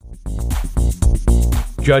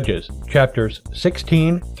Judges, chapters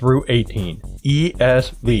 16 through 18,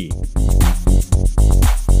 ESV.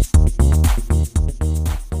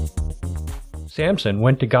 Samson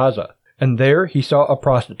went to Gaza, and there he saw a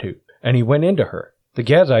prostitute, and he went into her. The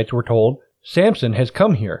Gazites were told, "Samson has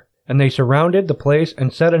come here," and they surrounded the place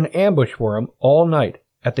and set an ambush for him all night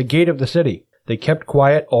at the gate of the city. They kept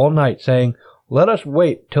quiet all night, saying, "Let us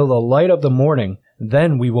wait till the light of the morning,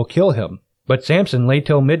 then we will kill him." But Samson lay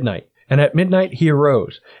till midnight. And at midnight he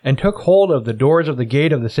arose, and took hold of the doors of the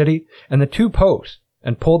gate of the city, and the 2 posts,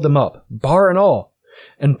 and pulled them up, bar and all,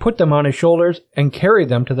 and put them on his shoulders, and carried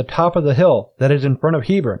them to the top of the hill that is in front of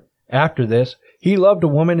Hebron. After this, he loved a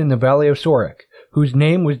woman in the valley of Sorek, whose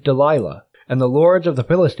name was Delilah. And the lords of the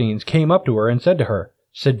Philistines came up to her, and said to her,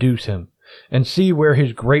 "Seduce him, and see where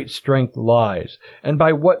his great strength lies, and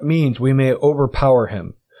by what means we may overpower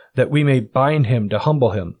him, that we may bind him to humble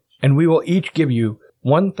him, and we will each give you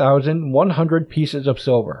 1,100 pieces of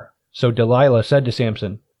silver." So Delilah said to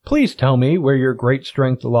Samson, "Please tell me where your great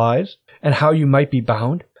strength lies, and how you might be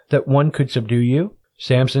bound, that one could subdue you."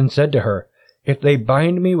 Samson said to her, "If they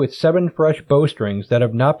bind me with 7 fresh bowstrings that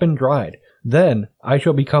have not been dried, then I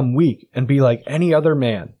shall become weak and be like any other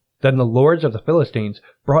man." Then the lords of the Philistines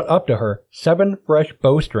brought up to her 7 fresh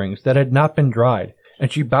bowstrings that had not been dried,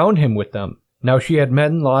 and she bound him with them. Now she had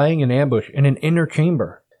men lying in ambush in an inner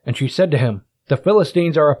chamber. And she said to him, "The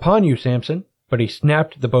Philistines are upon you, Samson." But he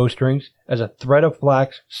snapped the bowstrings as a thread of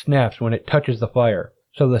flax snaps when it touches the fire.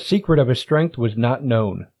 So the secret of his strength was not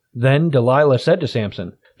known. Then Delilah said to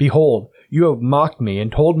Samson, "Behold, you have mocked me and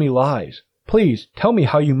told me lies. Please tell me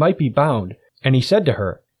how you might be bound." And he said to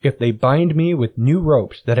her, "If they bind me with new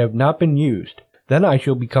ropes that have not been used, then I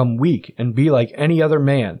shall become weak and be like any other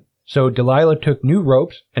man." So Delilah took new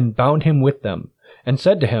ropes and bound him with them, and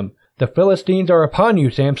said to him, "The Philistines are upon you,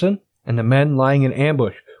 Samson." And the men lying in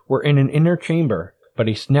ambush were in an inner chamber, but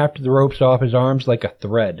he snapped the ropes off his arms like a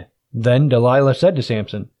thread. Then Delilah said to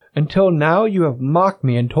Samson, "Until now you have mocked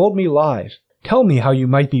me and told me lies. Tell me how you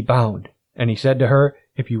might be bound." And he said to her,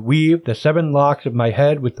 "If you weave the 7 locks of my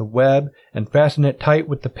head with the web and fasten it tight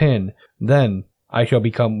with the pin, then I shall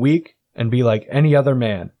become weak and be like any other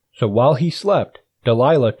man." So while he slept,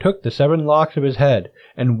 Delilah took the 7 locks of his head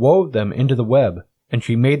and wove them into the web, and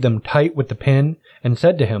she made them tight with the pin, and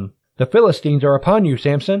said to him, "The Philistines are upon you,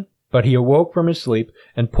 Samson." But he awoke from his sleep,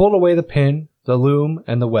 and pulled away the pin, the loom,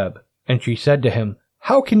 and the web. And she said to him,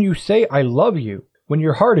 "How can you say I love you, when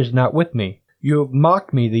your heart is not with me? You have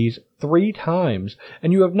mocked me these 3 times,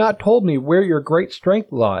 and you have not told me where your great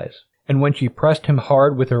strength lies." And when she pressed him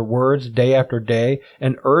hard with her words day after day,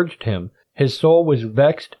 and urged him, his soul was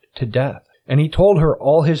vexed to death. And he told her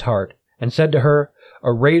all his heart, and said to her,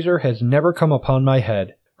 "A razor has never come upon my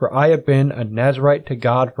head, for I have been a Nazirite to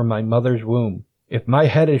God from my mother's womb. If my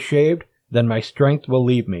head is shaved, then my strength will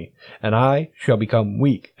leave me, and I shall become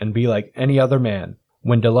weak and be like any other man."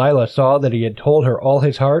 When Delilah saw that he had told her all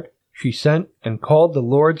his heart, she sent and called the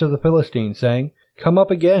lords of the Philistines, saying, "Come up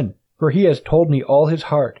again, for he has told me all his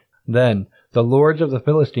heart." Then the lords of the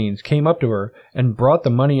Philistines came up to her and brought the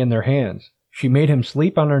money in their hands. She made him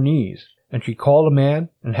sleep on her knees, and she called a man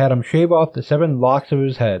and had him shave off the 7 locks of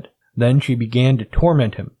his head. Then she began to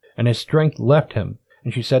torment him, and his strength left him.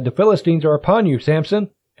 And she said, "The Philistines are upon you,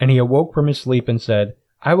 Samson." And he awoke from his sleep and said,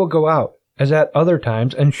 "I will go out, as at other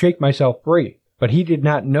times, and shake myself free." But he did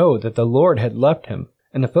not know that the Lord had left him.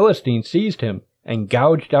 And the Philistines seized him, and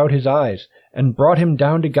gouged out his eyes, and brought him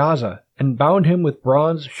down to Gaza, and bound him with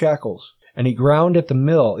bronze shackles. And he ground at the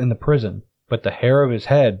mill in the prison. But the hair of his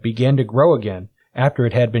head began to grow again, after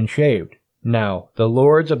it had been shaved. Now the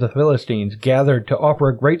lords of the Philistines gathered to offer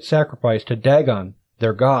a great sacrifice to Dagon,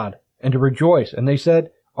 their god, and to rejoice. And they said,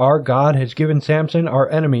 "Our God has given Samson, our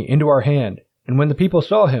enemy, into our hand." And when the people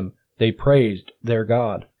saw him, they praised their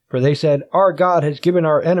God. For they said, "Our God has given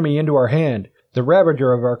our enemy into our hand, the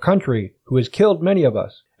ravager of our country, who has killed many of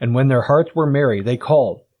us." And when their hearts were merry, they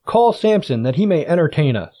called, "Call Samson, that he may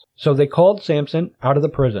entertain us." So they called Samson out of the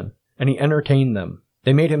prison, and he entertained them.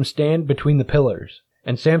 They made him stand between the pillars.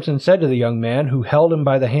 And Samson said to the young man who held him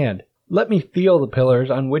by the hand, "Let me feel the pillars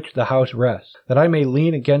on which the house rests, that I may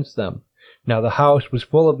lean against them." Now the house was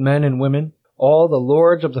full of men and women. All the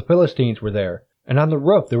lords of the Philistines were there, and on the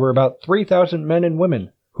roof there were about 3,000 men and women,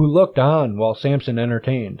 who looked on while Samson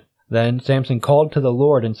entertained. Then Samson called to the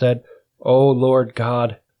Lord and said, "O Lord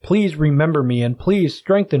God, please remember me, and please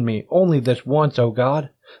strengthen me only this once, O God,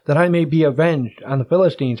 that I may be avenged on the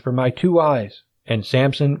Philistines for my 2 eyes." And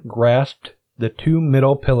Samson grasped the 2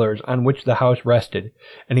 middle pillars on which the house rested,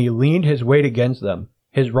 and he leaned his weight against them,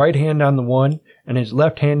 his right hand on the one, and his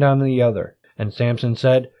left hand on the other. And Samson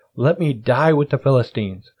said, "Let me die with the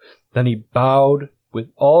Philistines." Then he bowed with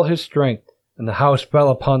all his strength, and the house fell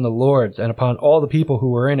upon the lords and upon all the people who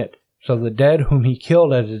were in it. So the dead whom he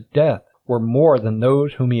killed at his death were more than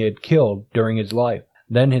those whom he had killed during his life.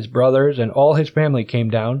 Then his brothers and all his family came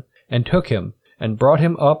down, and took him, and brought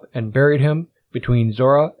him up, and buried him between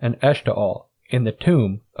Zorah and Eshtaol, in the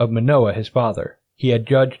tomb of Manoah his father. He had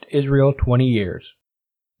judged Israel 20 years.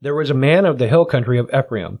 There was a man of the hill country of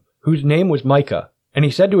Ephraim, whose name was Micah, and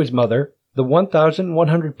he said to his mother, "The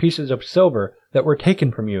 1,100 pieces of silver that were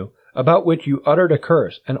taken from you, about which you uttered a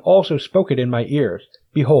curse, and also spoke it in my ears,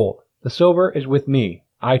 behold, the silver is with me,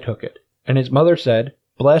 I took it." And his mother said,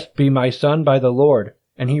 "Blessed be my son by the Lord."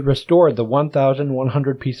 And he restored the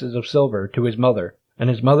 1,100 pieces of silver to his mother. And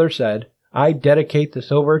his mother said, "I dedicate the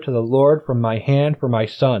silver to the Lord from my hand for my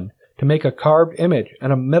son, to make a carved image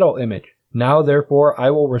and a metal image. Now therefore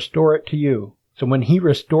I will restore it to you." So when he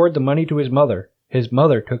restored the money to his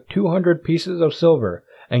mother took 200 pieces of silver,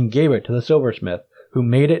 and gave it to the silversmith, who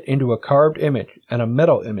made it into a carved image and a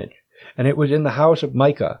metal image. And it was in the house of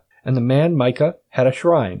Micah. And the man Micah had a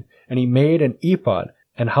shrine, and he made an ephod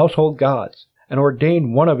and household gods, and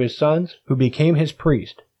ordained one of his sons, who became his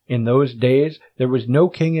priest. In those days there was no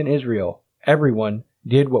king in Israel. Everyone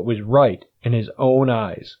did what was right in his own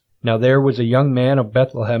eyes. Now there was a young man of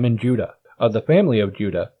Bethlehem in Judah, of the family of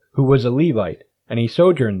Judah, who was a Levite, and he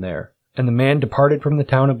sojourned there. And the man departed from the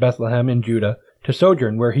town of Bethlehem in Judah to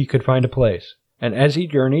sojourn where he could find a place. And as he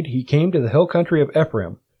journeyed, he came to the hill country of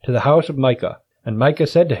Ephraim, to the house of Micah. And Micah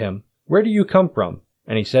said to him, "Where do you come from?"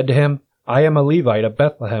 And he said to him, "I am a Levite of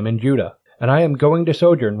Bethlehem in Judah, and I am going to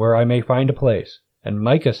sojourn where I may find a place." And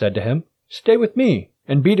Micah said to him, "Stay with me,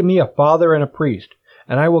 and be to me a father and a priest,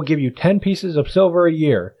 and I will give you 10 pieces of silver a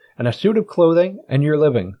year, and a suit of clothing, and your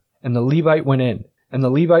living." And the Levite went in, and the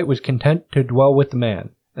Levite was content to dwell with the man.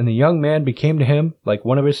 And the young man became to him like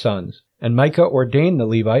one of his sons. And Micah ordained the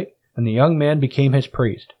Levite, and the young man became his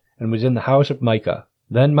priest, and was in the house of Micah.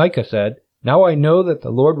 Then Micah said, "Now I know that the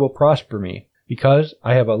Lord will prosper me, because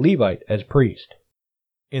I have a Levite as priest."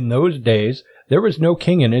 In those days there was no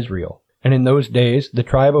king in Israel, and in those days the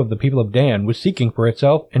tribe of the people of Dan was seeking for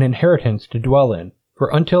itself an inheritance to dwell in, for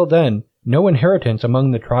until then no inheritance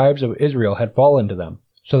among the tribes of Israel had fallen to them.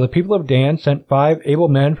 So the people of Dan sent 5 able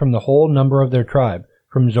men from the whole number of their tribe,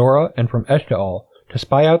 from Zorah and from Eshtaol, to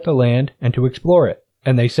spy out the land and to explore it.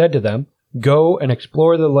 And they said to them, "Go and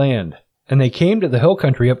explore the land." And they came to the hill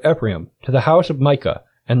country of Ephraim, to the house of Micah,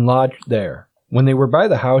 and lodged there. When they were by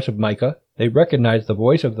the house of Micah, they recognized the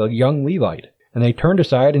voice of the young Levite. And they turned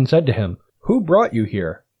aside and said to him, "Who brought you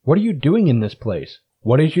here? What are you doing in this place?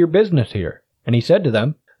 What is your business here?" And he said to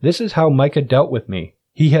them, "This is how Micah dealt with me.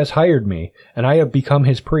 He has hired me, and I have become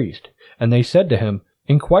his priest." And they said to him,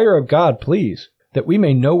 "Inquire of God, please, that we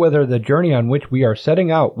may know whether the journey on which we are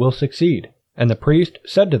setting out will succeed." And the priest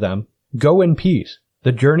said to them, "Go in peace.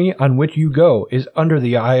 The journey on which you go is under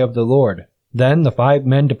the eye of the Lord." Then the 5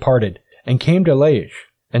 men departed, and came to Laish,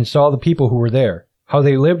 and saw the people who were there, how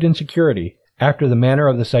they lived in security, after the manner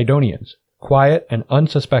of the Sidonians, quiet and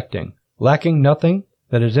unsuspecting, lacking nothing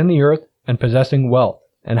that is in the earth, and possessing wealth,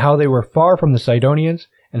 and how they were far from the Sidonians,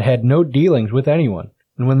 and had no dealings with anyone.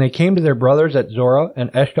 And when they came to their brothers at Zorah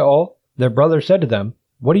and Eshtaol, their brothers said to them,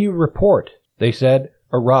 "What do you report?" They said,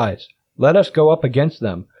 "Arise, let us go up against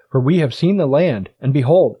them, for we have seen the land, and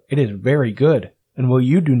behold, it is very good. And will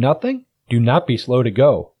you do nothing? Do not be slow to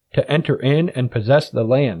go, to enter in and possess the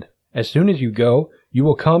land. As soon as you go, you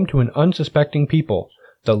will come to an unsuspecting people.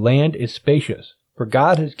 The land is spacious, for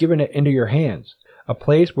God has given it into your hands, a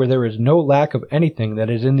place where there is no lack of anything that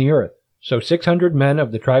is in the earth." So 600 men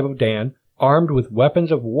of the tribe of Dan, armed with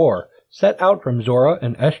weapons of war, set out from Zorah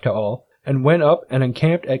and Eshtaol, and went up and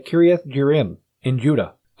encamped at Kiriath Jearim in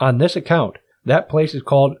Judah. On this account, that place is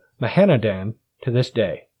called Mahanadan to this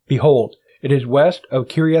day. Behold, it is west of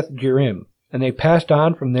Kiriath Jearim. And they passed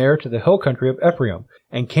on from there to the hill country of Ephraim,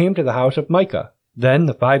 and came to the house of Micah. Then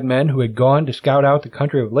the 5 men who had gone to scout out the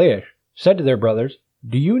country of Laish said to their brothers,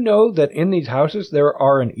 "Do you know that in these houses there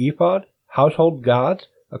are an ephod, household gods,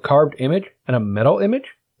 a carved image, and a metal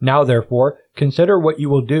image? Now therefore consider what you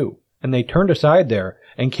will do." And they turned aside there,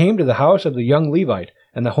 and came to the house of the young Levite,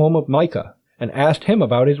 and the home of Micah, and asked him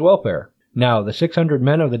about his welfare. Now the 600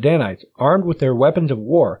 men of the Danites, armed with their weapons of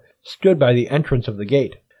war, stood by the entrance of the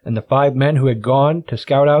gate. And the 5 men who had gone to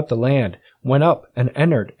scout out the land went up and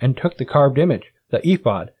entered, and took the carved image, the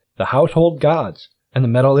ephod, the household gods, and the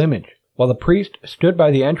metal image, while the priest stood by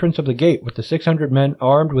the entrance of the gate with the 600 men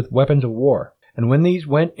armed with weapons of war. And when these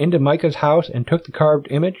went into Micah's house and took the carved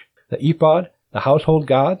image, the ephod, the household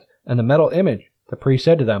gods, and the metal image, the priest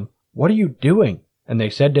said to them, "What are you doing?" And they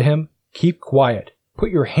said to him, "Keep quiet. Put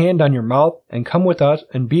your hand on your mouth and come with us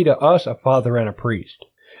and be to us a father and a priest.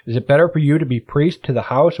 Is it better for you to be priest to the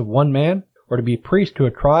house of one man, or to be priest to a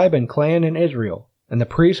tribe and clan in Israel?" And the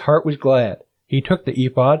priest's heart was glad. He took the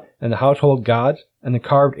ephod and the household gods and the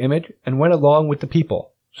carved image and went along with the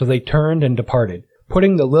people. So they turned and departed,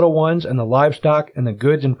 putting the little ones and the livestock and the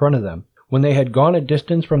goods in front of them. When they had gone a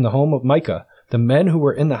distance from the home of Micah, the men who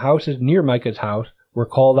were in the houses near Micah's house were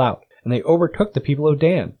called out, and they overtook the people of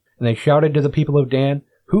Dan. And they shouted to the people of Dan,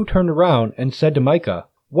 who turned around and said to Micah,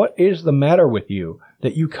 "What is the matter with you,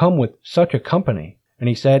 that you come with such a company?" And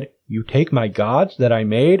he said, "You take my gods that I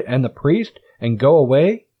made and the priest, and go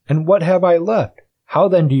away? And what have I left? How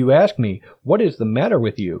then do you ask me, what is the matter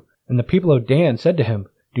with you?" And the people of Dan said to him,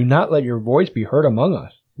 "Do not let your voice be heard among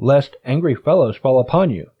us, lest angry fellows fall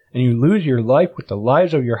upon you, and you lose your life with the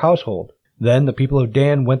lives of your household." Then the people of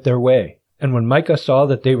Dan went their way. And when Micah saw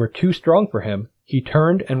that they were too strong for him, he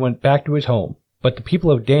turned and went back to his home. But the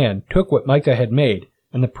people of Dan took what Micah had made,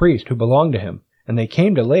 and the priest who belonged to him, and they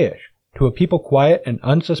came to Laish, to a people quiet and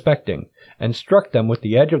unsuspecting, and struck them with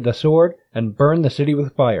the edge of the sword, and burned the city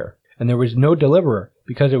with fire. And there was no deliverer,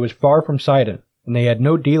 because it was far from Sidon, and they had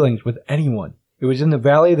no dealings with anyone. It was in the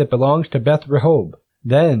valley that belongs to Beth Rehob.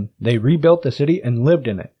 Then they rebuilt the city and lived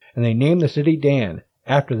in it, and they named the city Dan,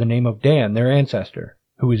 after the name of Dan their ancestor,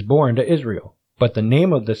 who was born to Israel. But the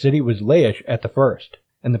name of the city was Laish at the first.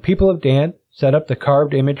 And the people of Dan set up the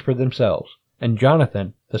carved image for themselves. And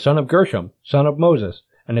Jonathan, the son of Gershom, son of Moses,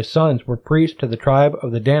 and his sons were priests to the tribe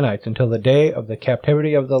of the Danites until the day of the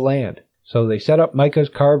captivity of the land. So they set up Micah's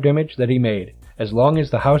carved image that he made, as long as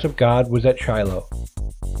the house of God was at Shiloh.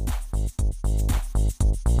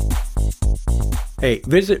 Hey,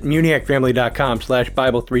 visit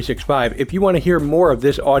MuniacFamily.com/Bible365 if you want to hear more of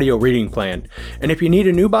this audio reading plan. And if you need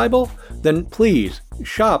a new Bible, then please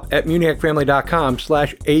shop at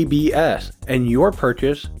MuniacFamily.com/ABS, and your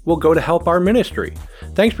purchase will go to help our ministry.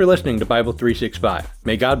 Thanks for listening to Bible 365.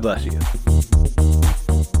 May God bless you.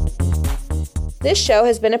 This show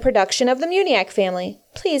has been a production of the Muniac family.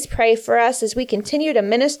 Please pray for us as we continue to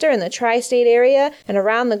minister in the tri-state area and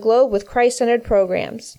around the globe with Christ-centered programs.